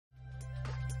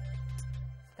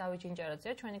დავით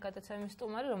ჯინჭარაძეა, ჩვენი გადაცემის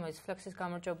სტუმარი, რომელიც ფლექსის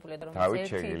გამარჯვებულია და დავით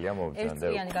შეგიძლია მოვუწოდოთ.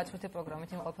 ერთიანი გაცვლითი პროგრამით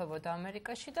იმყოფებოდა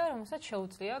ამერიკაში და რომელსაც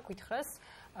შეუძლია გითხრას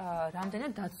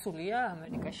რამდენად დაცულია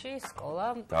ამერიკაში სკოლა.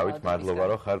 დავით, მადლობა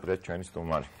რომ ხარ დღეს ჩვენი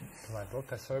სტუმარი. მადლობთ,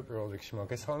 ასევე პირველ რიგში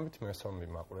მოგესალმებით,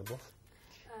 მესალმები მაყურებელს.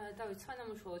 დავით,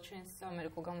 სანამუშაოდ ჩვენს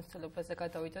ამერიკულ გამოცდილებაზე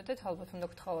გადავიდოდეთ, ალბათ უნდა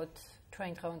გთხოვოთ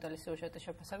ჩვენი დღევანდელი სიუჟეტის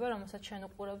შეფასება, რომელსაც ჩვენ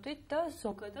უყურებდით და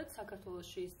ზოგადად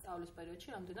საქართველოში სწავლის პერიოდში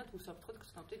რამდენად უსაფრთხოდ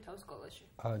გრძნობდით თავს სკოლაში.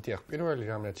 დიახ, პირველი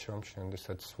რამ რაც შევამჩნიე,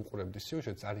 როდესაც უყურებდი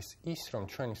სიუჟეტს, არის ის, რომ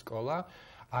ჩვენი სკოლა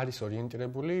არის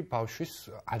ორიენტირებული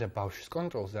არა ბავშვის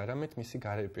კონტროლზე, არამედ მისი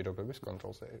გარე პირობების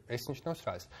კონტროლზე. ეს ნიშნავს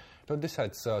რას?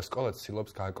 როდესაც სკოლა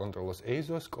ცდილობს გააკონტროლოს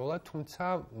ეზო სკოლა, თუმცა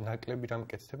ნაკლები რამ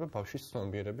კეთდება ბავშვის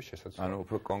ცნობიერების შესაძლებლად. ანუ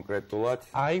უფრო კონკრეტულად,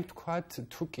 აი ვთქვათ,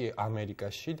 თუ კი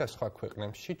ამერიკაში და სხვა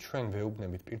ქვეყნებში ჩვენ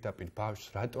ვეუბნებით პირდაპირ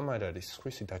ბავშვს, რატომ არ არის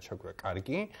სხვისი დაჩაგვრა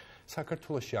კარგი,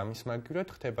 საქართველოში ამის მაგივრად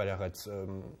ხდება რაღაც,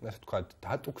 ასე ვთქვათ,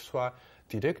 დატუქსვა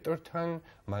დირექტორთან,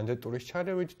 მანდატურის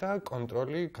ჩარევით და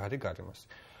კონტროლი გარემოს.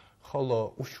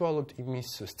 ხოლო უშუალოდ იმის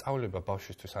სწავლება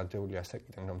ბავშვისთვის ადრეული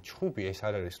ასაკიდან, რომ ჩხუბი ეს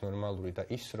არ არის ნორმალური და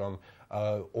ის რომ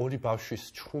ორი ბავშვის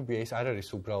ჩხუბი ეს არ არის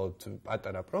უბრალოდ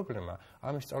პატარა პრობლემა,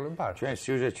 ამის სწავლება არ. ჩვენ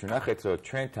სიუჟეტში ნახეთ, რომ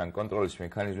ჩვენთან კონტროლის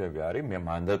მექანიზმები არის,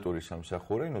 მანდატური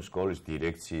სამსახური, ნუ სკოლის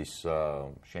დირექციის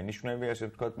შენიშვნები, ასე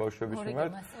ვთქვათ, ბავშვების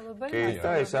მიმართ. კი,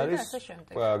 და ეს არის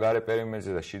გარე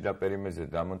პერიმეტრზე და შიდა პერიმეტრზე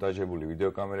დამონტაჟებული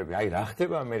ვიდეოკამერები. აი, რა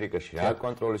ხდება ამერიკაში, რა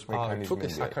კონტროლის მექანიზმებია?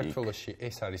 თუ საქართველოში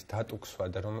ეს არის დატუქსვა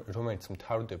და რომელიც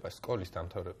მთავრდება სკოლის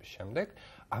დამთავრების შემდეგ,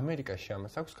 ამერიკაში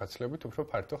ამას აქვს გაცილებით უფრო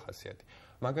ფართო ხასიათი.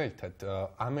 მაგალითად,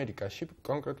 ამერიკაში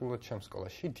კონკრეტულად ჩემს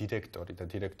სკოლაში დირექტორი და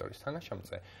დირექტორის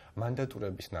თანაშემწე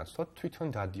მანდატურების ნაცვლად თვითონ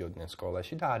დადიოდნენ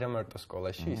სკოლაში და არა მარტო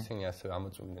სკოლაში, ისინი ასევე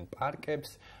ამოწმდნენ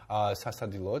პარკებს,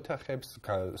 სასადილო ოთახებს,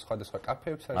 სხვადასხვა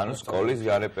კაფეებს. ანუ სკოლის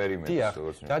გარე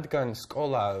პერიმეტრს. რადგან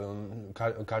სკოლა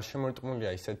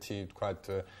გარშემორტყმულია ისეთი, ვთქვათ,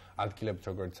 ადგილებით,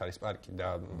 როგორც არის პარკი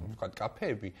და ვთქვათ,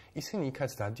 კაფეები, ისინი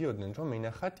იქაც დადიოდნენ, რომ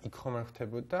ენახათ იქ ხომ არ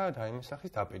ხდებოდა რაიმე სახის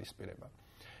დაპირისპირება.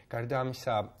 გარდა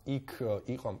ამისა, იქ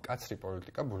იყო მკაცრი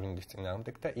პოლიტიკა ბულინგის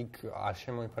წინააღმდეგ და იქ არ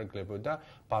შემოიფარგლებოდა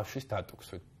ბავშვის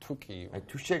დატუქსვით.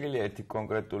 თუ შეგიძლია ერთი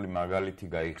კონკრეტული მაგალითი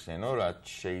გაიხსენო, რაც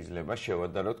შეიძლება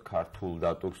შევადაროთ ქართულ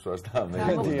დატუქსვას და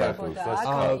ამერიკულ დატუქსვას.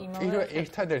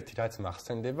 ერთადერთი რაც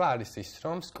მახსენდება არის ის,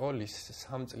 რომ სკოლის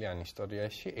 3 წლიან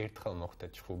ისტორიაში ერთხელ მოხდა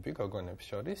ჩხუბი გოგონებს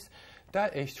შორის და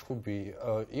ეს ჩხუბი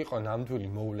იყო ნამდვილი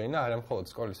მოვლენა არა მხოლოდ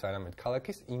სკოლის, არამედ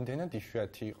ქალაქის, იმდენად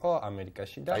იშვიათი იყო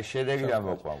ამერიკაში და აი შედეგი რა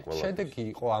მოყვა ყველაფერს? შედეგი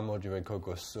იყო ამ ორივე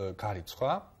გოგოს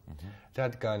გარიცხვა,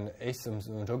 რადგან ეს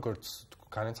როგორც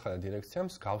განაცხადა დირექციამ,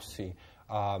 მსგავსი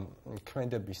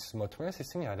ქმედების მოთმენას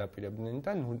ისინი არ აპირებდნენ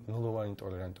და ნულოვანი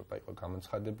ტოლერანტობა იყო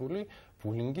გამოცხადებული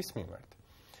ბულინგის მიმართ.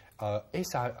 ეს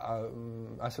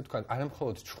ასე ვთქვათ, არა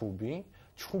მხოლოდ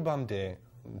ჩხუბამდე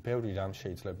ბევრი რამ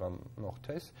შეიძლება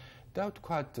მოხდეს და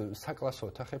ვთქვათ, საკლასო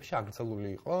ოთახებში აკრძალული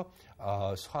იყო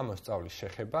სხვა მოსწავლის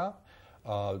შეხება,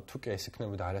 თუ კი ეს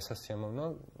იქნებოდა არასასიამოვნო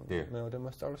მეორე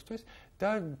მოსწავლისთვის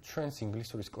და ჩვენს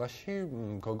ინგლისურის კლასში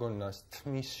გოგონას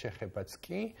თმის შეხებაც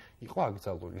კი იყო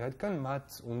აკრძალული, რადგან მათ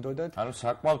უნდოდათ ანუ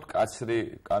საკმაოდ კაცრი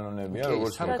კანონებია,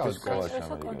 როგორც სკოლაში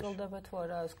ამერიკაში. კონტროლდება თუ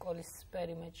არა სკოლის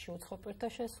პერიმეტრში უცხო პირთა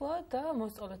შესვლა და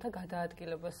მოსწავლეთა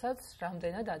გადაადგილებასაც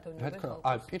რამდენად ადევნებენ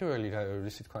ხალხს. პირველი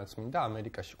რისი თქმაც მინდა,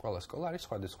 ამერიკაში ყველა სკოლა არის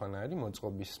სხვადასხვანაირი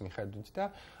მოწყობის მიხედვით და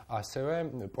ასევე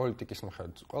პოლიტიკის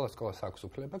მიხედვით. ყველა სკოლას აქვს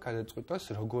უფლება გადაწყვიტოს,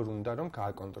 როგორ უნდა რომ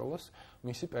გააკონტროლოს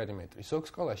მისი პერიმეტრი. ზოგ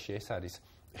სკოლაში ეს არის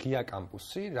ღია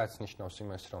კამპუსი, რაც ნიშნავს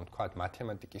იმას, რომ თქვათ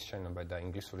მათემატიკის შენობა და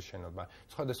ინგლისურის შენობა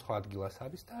სხვადასხვა ადგილას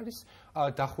არის და არის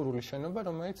დახურული შენობა,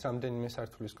 რომელიც რამდენიმე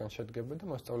სართულისგან შედგება და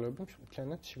მოსწავლეები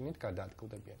მთლიანად შიგნით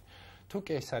გადაადგილდებიან. თუ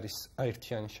კი ეს არის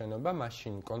ერთიანი შენობა,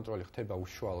 მაშინ კონტროლი ხდება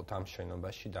უშუალოდ ამ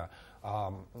შენობაში და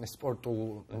სპორტულ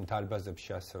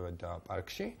დარბაზებში ასევე და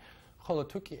პარკში. ხოლო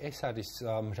თუ კი ეს არის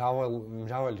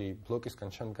მრავალი ბლოკისგან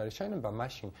შემდგარი შენობა,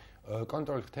 მაშინ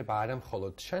კონტროლი ხდება არა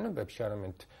მხოლოდ შენობებში,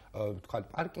 არამედ ვთქვათ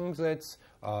პარკინგზეც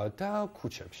და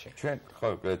ქუჩებში.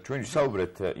 ჩვენ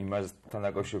ვისაუბრეთ იმასთან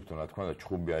დაკავშირებით, რა თქმა უნდა,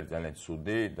 ჩხუბი არის ძალიან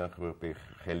ცუდი და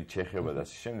ხელით შეხება და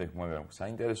ასე შემდეგ, მაგრამ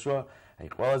საინტერესოა, აი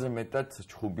ყველაზე მეტად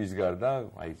ჩხუბის გარდა,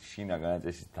 აი შინა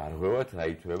განაწესის დარღვევად რა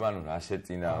ითვლება, ანუ რა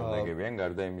შეწინააღმდეგებიან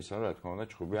გარდა იმისა, რომ რა თქმა უნდა,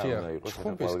 ჩხუბი არ უნდა იყოს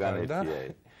ყველგან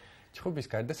ერთია. ჩხუბის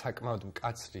გარდა საკმაოდ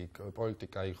მკაცრი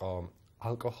პოლიტიკა იყო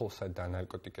ალკოჰოლსა და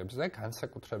ნარკოტიკებზე,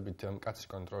 განსაკუთრებით მკაცრი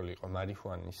კონტროლი იყო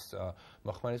მარიხუანის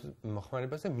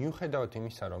მოხმარებაზე, მიუხედავად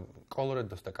იმისა, რომ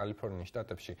კოლორადოს და კალიფორნიის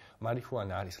შტატებში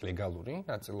მარიხუანა არის ლეგალური,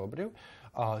 ნაწილობრივ,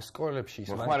 სკოლებში ის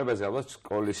მოხმარებაზე ალბათ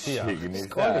სკოლის შიგნით,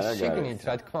 სკოლის შიგნით,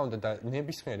 რა თქმა უნდა და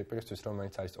ნებისმიერი პირისთვის,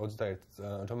 რომელიც არის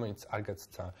 21, რომელიც არ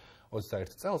გაცცა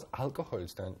 21 წელს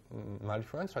ალკოჰოლის და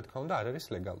მარიჰუანას რა თქმა უნდა არ არის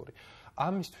ლეგალური.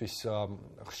 ამისთვის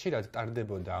ხშირად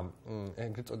ტარდებოდა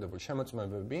ეგრეთ წოდებული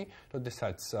შემოწმებები,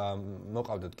 როდესაც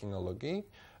მოყავდათ კინოლოგი,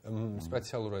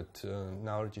 სპეციალურად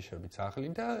ნაორჯიშები ძაღლი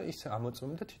და ის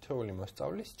ამოწმებდა თითოეული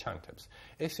მოსწავლის ჩანთებს.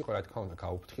 ეს იყო რა თქმა უნდა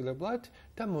გაუფრთხილებლად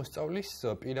და მოსწავლის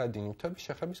პირადი ნივთების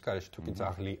შეხების გარეშე თუ კი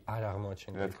ძაღლი არ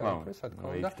აღმოაჩენდა კალიფორნიის, რა თქმა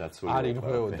უნდა არ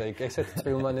ირღვეოდა იქ ესეთ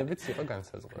წვიმანებიც იყო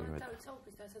განსაზღვრული. დავით,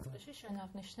 დასაწყისში შენ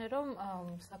აღნიშნე, რომ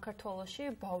საქართველოში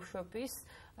ბავშვების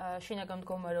შინაგან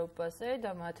მდგომარეობაზე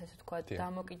და მათ ესე ვთქვათ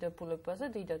დამოკიდებულებაზე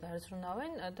დიდად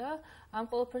არზრუნავენ და ამ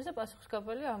ყველაფერზე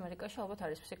პასუხისმგებელია ამერიკაში ალბათ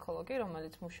არის ფსიქოლოგი,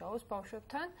 რომელიც მუშაობს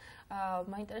ბავშვებთან.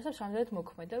 მაინტერესებს რამდენად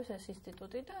მოქმედებს ეს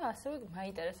ინსტიტუტი და ასევე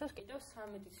მაინტერესებს კიდევ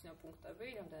სამედიცინო პუნქტები,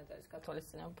 რამდენად არის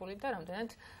გათვალისწინებული და რამდენად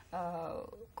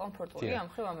კომფორტული ამ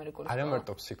ხრივ ამერიკული სკოლა. არა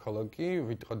მარტო ფსიქოლოგი,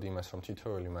 ვიტყოდი იმას, რომ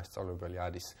თითოეული მასწავლებელი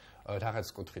არის რაღაც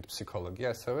კუთხით ფსიქოლოგი,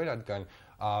 ასევე რადგან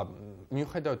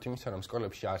მიუხედავად იმისა, რომ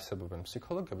სკოლებში არსებობენ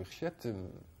ფსიქოლოგები, ხშირად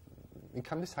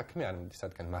იქამდე საქმე არ მიდის,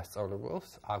 რადგან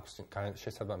მასწავლებელს აქვს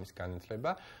შესაბამისი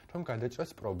განათლება, რომ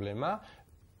გადაჭრას პრობლემა,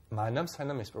 მანამ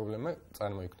სანამ ეს პრობლემა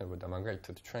წარმოიქმნებოდა.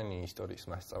 მაგალითად, ჩვენი ისტორიის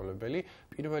მასწავლებელი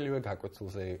პირველივე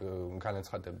გაკვეთილზე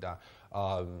განაცხადებდა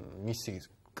მისი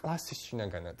კლასის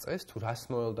შინაგანად წეს, თუ რას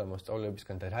მოელოდა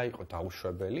მოსწავლეებისგან და რა იყო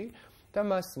დაუშვებელი და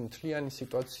მას მთლიანი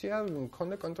სიტუაცია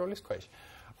მქონდა კონტროლის ქვეშ.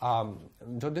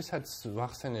 როდესაც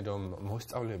ვახსენე, რომ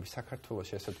მოსწავლეები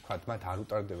საქართველოში, ესე ვთქვათ, მათ არ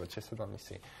უტარდებათ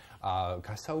შესაბამისი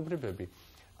გასაუბრებები,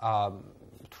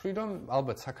 ვთვლი, რომ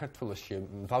ალბათ საქართველოში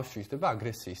ბავშვი იზრდება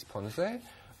აგრესიის ფონზე,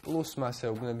 პლუს მას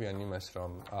ეუბნებიან იმას,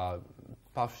 რომ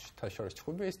ბავშვთა შორის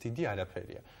ჩხუბი ეს დიდი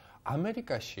არაფერია.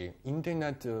 ამერიკაში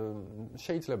იმდენად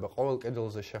შეიძლება ყოველ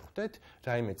კედელზე შეხვდეთ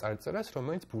რაიმე წარწერას,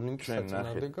 რომელიც ბულინგის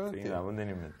საწინააღმდეგო.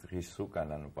 რამდენიმე დღის უკან,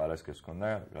 ანუ პარასკევს ჰქონდა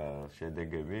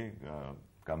შედეგები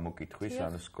გამოკითხვის,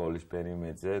 ანუ სკოლის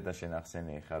პერიმეტრზე და შენ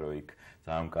ახსენე ხა რომ იქ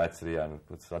ძალიან მკაცრი, ანუ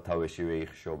სათავეშივე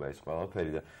იხშობა ეს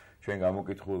ყველაფერი და ჩვენ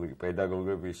გამოკითხული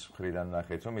პედაგოგების მხრიდან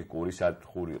ნახეთ, რომ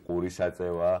ყურის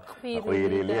აწევა,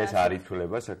 ყვირილი ეს არ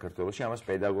ითვლება საქართველოში, ამას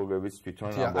პედაგოგებიც თვითონ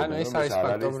ამბობენ, რომ ეს არის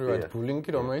ფაქტობრივად ბულინგი,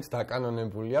 რომელიც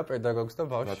დაკანონებულია პედაგოგს და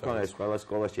ბავშვებს. რა თქმა უნდა, ეს ყველა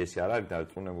სკოლაში ესე არ არის,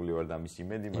 დარწმუნებული ვარ და მის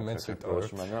იმედი მაქვს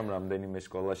საქართველოში, მაგრამ რამდენიმე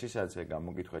სკოლაში სადაც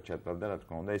გამოკითხვა ჩატარდა, რა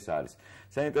თქმა უნდა, ეს არის.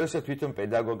 საინტერესოა თვითონ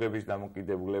პედაგოგების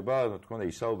დამოკიდებულება, რა თქმა უნდა,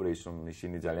 ისაუბრე ის, რომ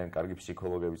ისინი ძალიან კარგი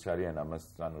ფსიქოლოგებიც არიან ამას,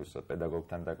 ანუ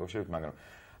პედაგოგთან დაკავშირებით, მაგრამ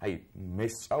აი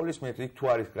მესწავლის მეტრი თუ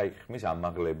არის კაი ხმის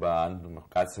ამაღლება ან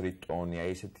კაცრი ტონი, აი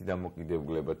ესეთი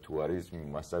დამოკიდებულება თუ არის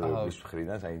მასწავლებლების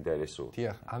მხრიდან საინტერესოა.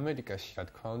 დიახ, ამერიკაში რა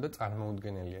თქმა უნდა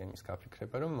წარმოუდგენელია იმის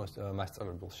გაფიქრება, რომ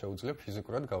მასწავლებელს შეუძლია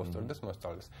ფიზიკურად გაუსწორდეს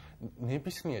მოსწავლეს.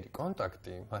 ნებისმიერი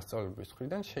კონტაქტი მასწავლებლების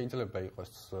მხრიდან შეიძლება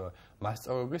იყოს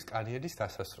მასწავლებლის კარიერის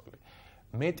დასასრული.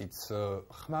 მეტიც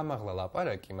ხმამაღლა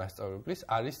ლაპარაკი მასწავლებლის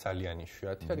არის ძალიან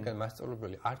იშვიათი, რადგან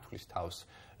მასწავლებელი არ თulis თავს,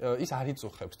 ის არ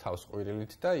იწუხებს თავს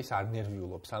ყვირილით და ის არ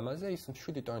ნერვიულობს ამაზე, ის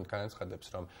 7 ტონით განაცხადებს,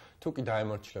 რომ თუ კი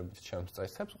დაემორჩილებით ჩემს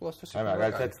წესებს, ყოველთვის აი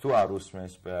მაგალითად თუ არ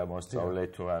უსმენს მოსწავლე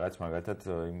თუ რაღაც, მაგალითად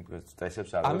იმ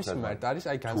წესებს არ ამის მიმართ არის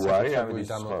აი განსაკუთრებული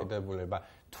დამოკიდებულება.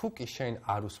 თუ კი შენ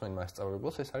არ უსმენ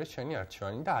მასწავლებელს, ეს არის შენი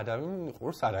არჩევანი და არავინ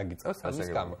ყურს არ აგიწევს ამის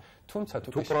გამო. თუმცა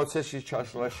თუ პროცესის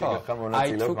ჩაშლაში ხარ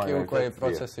მონაწილეობ, თუ კი უკვე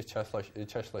პროცესის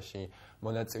ჩაშლაში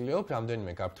მონაწილეობ,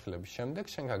 რამდენიმე გაფრთხილების შემდეგ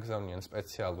შენ გაგზავნიან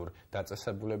სპეციალურ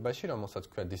დაწესებულებაში, რომელსაც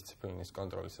ქვია დისციპლინის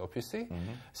კონტროლის ოფისი,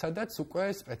 სადაც უკვე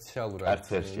სპეციალურად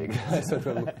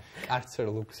კარცერ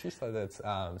ლუქსში, სადაც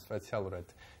სპეციალურად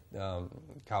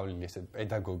გავლილი ესე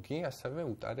პედაგოგი ასევე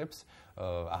უტარებს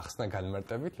ახსნა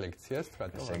განმარტებით ლექციას,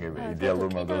 რატომ? იდეალურ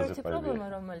მოდელზე პარალელურად პრობლემა,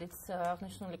 რომელიც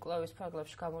აღნიშნული კვლევის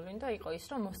ფარგლებში გამოვლინდა, იყო ის,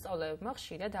 რომ მოსწავლეებმა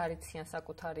ხშირად არ იციან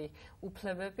საკუთარი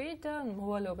უფლებები და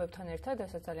მოვალეობებთან ერთად,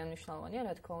 ესეც ძალიან მნიშვნელოვანია,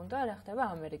 რა თქმა უნდა, რა ხდება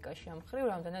ამერიკაში ამ ხრივ,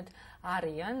 რამდენად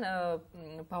არიან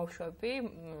ბავშვები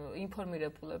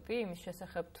ინფორმირებულები იმის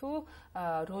შესახებ, თუ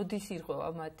როდის ირღვევა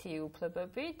მათი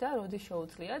უფლებები და როდის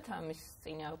შეუძლიათ ამის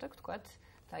წინააღმდეგ, თქვათ,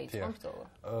 დაიწყოს ბრძოლა.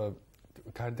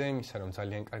 გარდა იმისა, რომ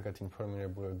ძალიან კარგად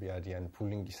ინფორმირებულები არიან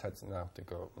ბულინგის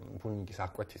საწინააღმდეგო, ბულინგის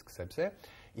აღკვეთის გზებზე,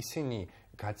 ისინი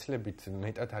გაცილებით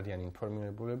მეტად არიან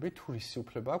ინფორმირებულები, თუ რისი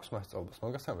უფლება აქვს მასწავლებელს.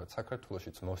 მოგესალმებით,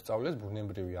 საქართველოშიც მოსწავლეს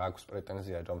ბუნებრივია აქვს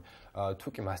პრეტენზია, რომ თუ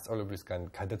კი მასწავლებლისგან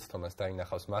გადაცდომას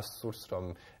დაინახავს, მას სურს, რომ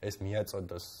ეს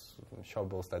მიაწოდოს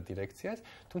შობელს და დირექციას,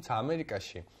 თუმცა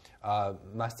ამერიკაში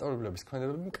მასწავლებლების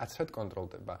ქმედებები მკაცრად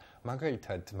კონტროლდება.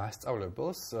 მაგალითად,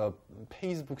 მასწავლებელს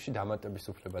Facebook-ში დამატების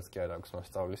უფლებაც კი არ აქვს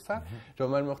მოსწავლისა, რომ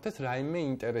არ მოხდეს რაიმე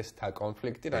ინტერესთა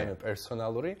კონფლიქტი, რაიმე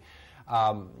პერსონალური.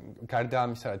 გარდა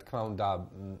ამისა, რა თქმა უნდა,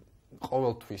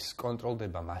 ყოველთვის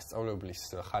კონტროლდება მასწავლებლის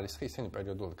ხარისხი, ისინი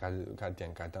პერიოდულად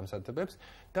გადიან გადამზადებებს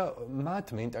და მათ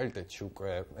მენტალიტეტში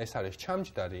უკვე ეს არის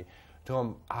ჩამჯდარი, რომ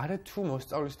არათუ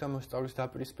მოსწავლის და მოსწავლის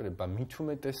დაპირისპირება მით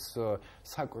უმეტეს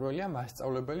საკურველია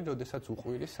მასწავლებელი, როდესაც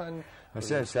უყვირის ან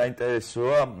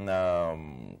საინტერესოა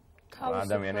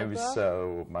ადამიანების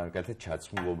მაგალითად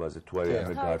ჩაცმულობაზე თუ არის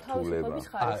ამ გართულება.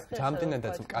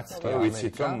 რამდენადაც მკაცრია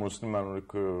ვიცით რომ მუსლიმანური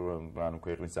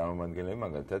ქვეყნის წარმომადგენლები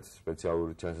მაგალითად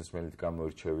სპეციალური ჩასასმელით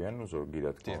გამოირჩევიან, ზოგი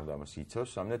რა თქმა უნდა ამას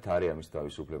იცავს, ამდენად არის ამის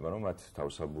თავისუფლება, რომ მათ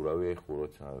თავსაბურავი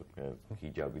ეხუროთ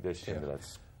ჰიჯაბი და ისინი რაც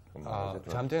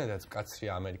რამდენადაც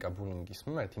მკაცრია ამერიკა ბულინგის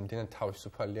მიმართ, იმდენად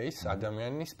თავისუფალია ის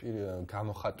ადამიანის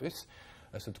გამოხატვის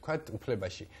ასე ვთქვათ,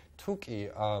 უფლებაში. თუ კი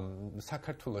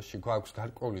საქართველოში გვაქვს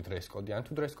გარკვეული დრესკოდი, ან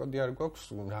თუ დრესკოდი არ გვაქვს,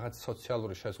 რაღაც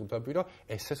სოციალური შეზღუდვები, რომ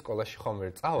ესე სკოლაში ხომ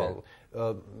ვერ წავალ.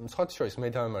 სხვათა შორის მე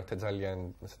დავემართა ძალიან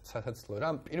სასაცილო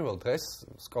რამ, პირველ დღეს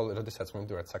როდესაც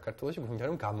მივდივართ საქართველოში, გვინდა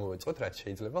რომ გამოვეწყოთ რაც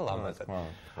შეიძლება ლამაზად.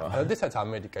 როდესაც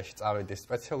ამერიკაში წავედი,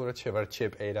 სპეციალურად შევარჩიე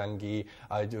პერანგი,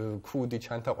 ქუდი,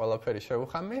 ჩანთა ყველაფერი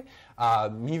შევუხამე,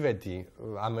 მივედი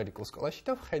ამერიკულ სკოლაში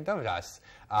და ვხედავ რას.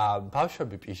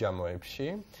 ბავშვები პიჟამოებში,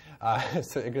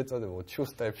 ეგრეთ წოდებულ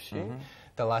ჩუსტებში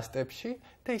და ლასტებში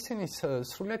და ისინი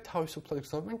სრულიად თავისუფლად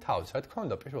გრძნობენ თავს. რა თქმა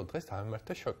უნდა, პირველ დღეს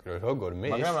დავემართა შოკი, როგორ მე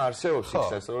მაგრამ არსებობს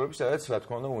სასწავლებლები, სადაც რა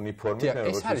თქმა უნდა უნიფორმით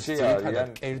ეს არის ძირითადად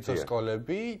კერძო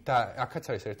სკოლები და აქაც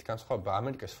არის ერთი განსხვავება.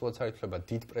 ამერიკაში სულაც არ ითვლება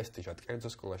დიდ პრესტიჟად კერძო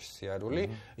სკოლაში სიარული,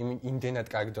 იმდენად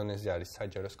კარგ დონეზე არის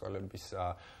საჯარო სკოლების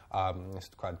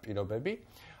ასე ვთქვათ პირობები.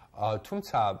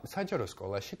 თუმცა საჯარო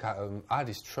სკოლაში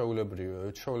არის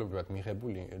ჩვეულებრივად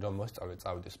მიღებული რომ მოსწავლე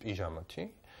წავიდეს პიჟამოთი,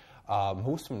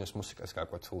 მოусმინოს მუსიკას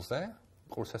გაკვეთილზე,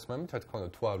 კურსასმენით, რა თქმა უნდა,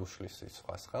 თუ არ უშლის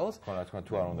სხვა ხელს. რა თქმა უნდა,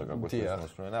 თუ არ უნდა გაკვეთილს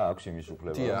მოსმენა, აქვს იმის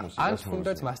უფლება მუსიკას. ან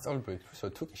თუნდაც მასწავლებელი თქვის,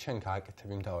 რომ თუ კი შენ გააკეთებ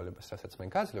იმ დავალებას, რასაც მე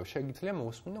გაძლევ, შეგიძლია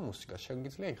მოусმინო მუსიკას,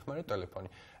 შეგიძლია იხმარო ტელეფონი.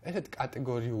 ესეთ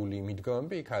კატეგორიული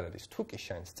მიდგომები იქ არ არის. თუ კი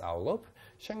შენ სწავლობ,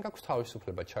 შენ გაქვს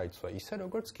თავისუფლება ჩაიცვა ისე,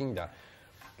 როგორც გინდა.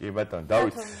 კი ბატონო,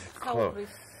 დავით.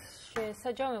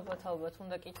 შესაჯამებლად ალბათ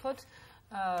უნდა კითხოთ,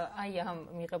 აი ამ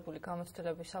მიღებული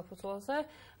გამოცდილების საფუძველზე,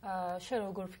 შენ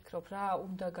როგორ ფიქრობ, რა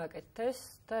უნდა გაკეთდეს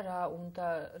და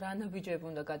რა ნაბიჯები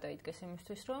უნდა გადაიდგეს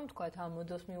იმისთვის, რომ თქვათ ამ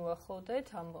მოდელს მივუახლოვდეთ,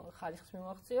 ამ ხალხს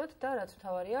მივაღწიოთ და რაც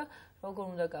მთავარია, როგორ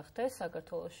უნდა გახდეს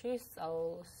საქართველოში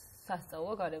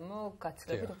სასწავლო გარემო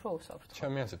გაცილებით უფრო უსაფრთხო.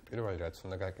 ჩემი აზრით, პირველი რაც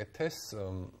უნდა გაკეთდეს,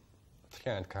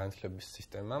 მთლიანად განათლების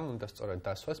სისტემამ უნდა სწორად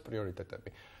დასვას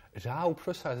პრიორიტეტები. რა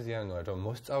უფრო საზიანოა, რომ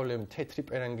მოსწავლემ თეთრი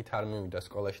პერანგით არ მივიდა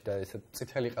სკოლაში და ესე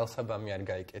წითელი ყელსაბამი არ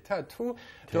გაიკეთა, თუ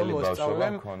რომ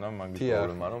მოსწავლემ ქონა მაგის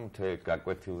პრობლემა, რომ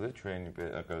გაკვეთილზე ჩვენი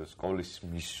სკოლის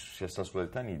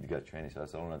შესასვლელთან იდგა ჩვენი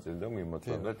სასწავლო ნაწილი და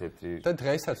მიმოწონდა თეთრი და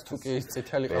დღესაც თუ კი ის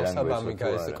წითელი ყელსაბამი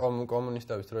გაიზე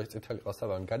კომუნისტების დროის წითელი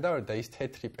ყელსაბამი გადავარდა და ის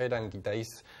თეთრი პერანგი და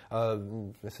ის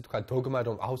ესე თქვა დოგმა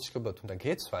რომ აუცილებლად უნდა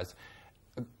გეცვას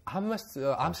ამ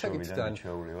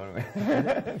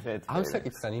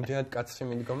საკითხთან იმდენად კაცრი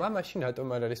მიდგომა, მაშინ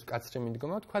რატომ არ არის კაცრი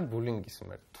მიდგომა, თქვა ბულინგის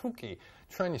მიმართ. თუ კი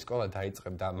ჩვენი სკოლა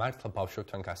დაიწყებდა მართლა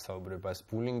ბავშვებთან გასაუბრებას,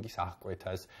 ბულინგის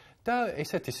აღკვეთას და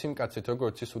ესეთი სიმკაცრით,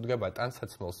 როგორც ის უდგება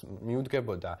ტანსაცმელს,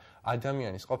 მიუდგებოდა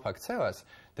ადამიანის ყოფა-ქცევას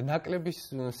და ნაკლების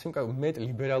მეტ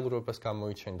ლიბერალურობას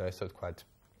გამოიჩენდა, ესე ვთქვათ,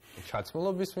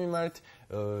 ჩაცმულობის მიმართ,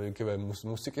 იგივე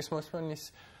მუსიკის მოსმენის,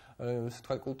 ესე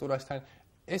ვთქვათ, კულტურასთან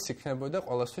ეს იქნებოდა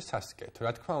ყველასთვის სასიკეთო.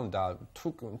 რა თქმა უნდა,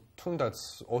 თუნდაც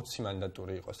 20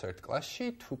 მანდატური იყოს ერთ კლასში,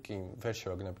 თუ კი ვერ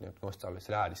შევაგნებინებთ მოსწავლეს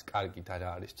რა არის კარგი და რა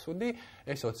არის ცუდი,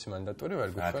 ეს 20 მანდატური ვერ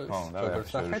გუჩვენებს. როგორც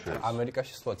ნახეთ,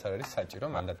 ამერიკაში სულაც არ არის საჭირო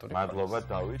მანდატური. მადლობა,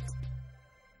 დავით.